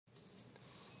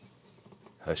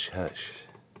Hush, hush.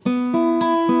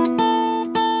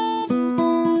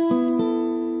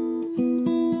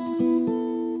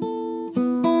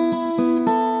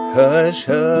 Hush,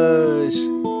 hush.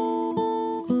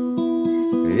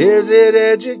 Is it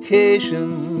education?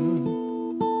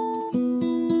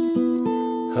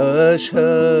 Hush,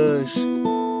 hush.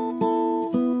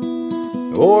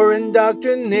 Or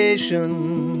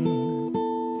indoctrination?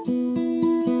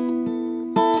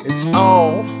 It's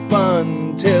all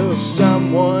fun till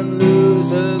someone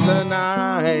loses an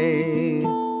eye.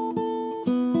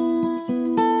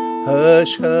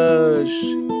 Hush, hush.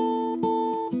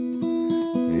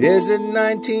 Is it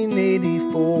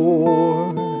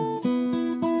 1984?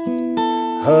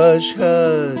 Hush,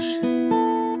 hush.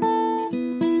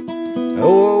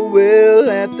 Or will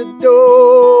at the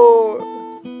door.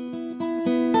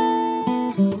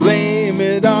 Blame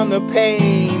it on the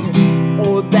pain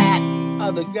or that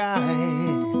other guy.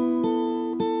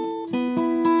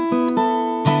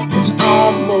 It's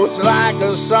almost like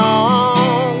a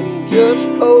song just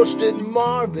posted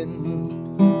Marvin.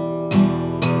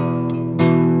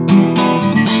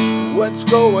 What's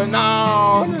going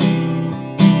on?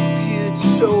 It's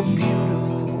so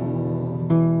beautiful.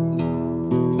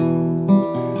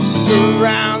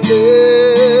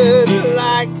 Surrounded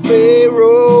like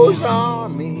Pharoah's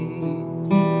army.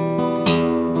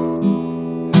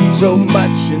 So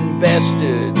much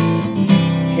invested,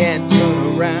 can't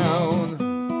turn around.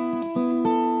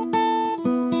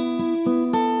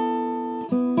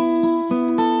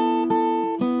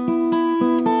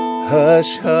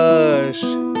 Hush, hush.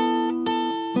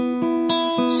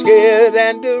 Scared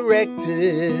and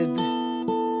directed.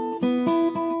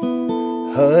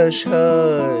 Hush,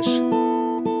 hush.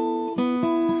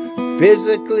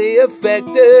 Physically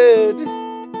affected.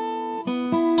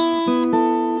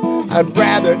 I'd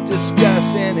rather discuss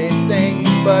anything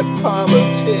but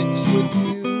politics with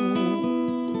you.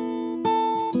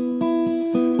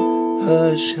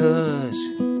 Hush, hush.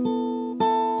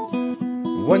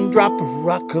 One drop of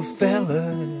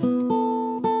Rockefeller.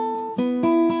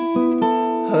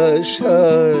 Hush,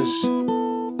 hush.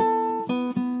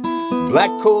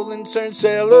 Black coal insert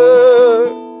cellar.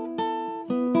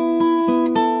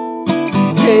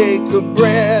 Take a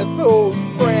breath, old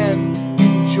friend.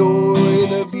 Enjoy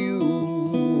the view.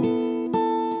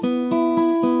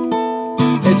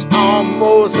 It's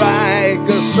almost like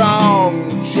a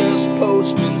song just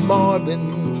posted Marvin.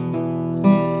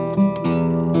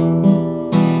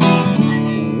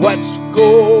 What's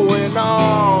going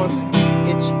on?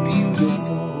 It's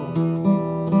beautiful.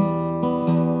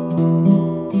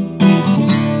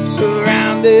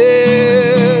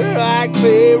 Surrounded like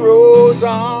Pharoah's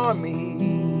army.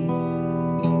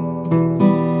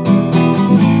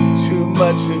 Too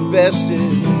much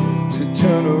invested to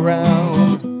turn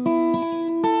around.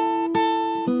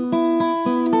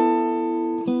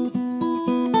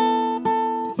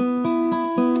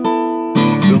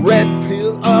 The red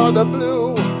pill or the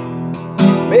blue,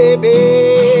 maybe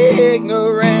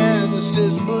ignorance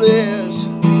is bliss.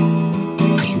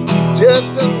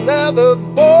 Just another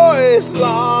voice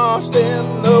lost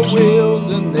in the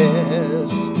wilderness.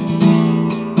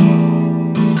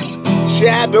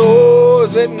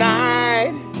 Shadows at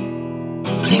night,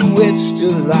 twitch to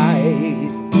light.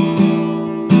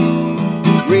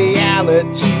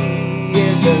 Reality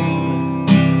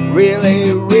isn't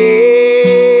really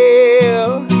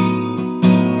real.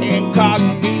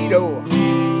 Incognito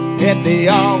at the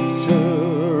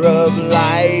altar of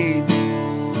light.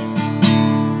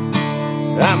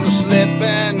 I'm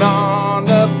slipping on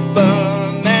a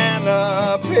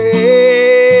banana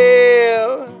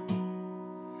peel.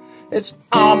 It's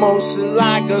almost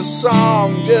like a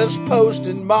song just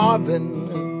posted Marvin.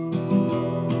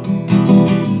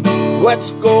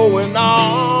 What's going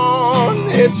on?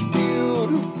 It's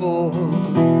beautiful.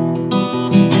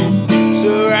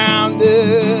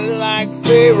 Surrounded like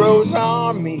Pharoah's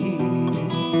army.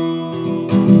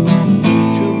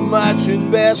 Too much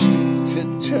invested to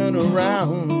turn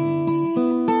around.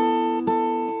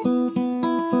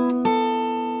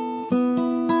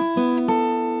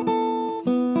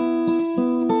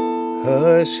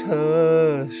 Hush,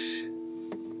 hush.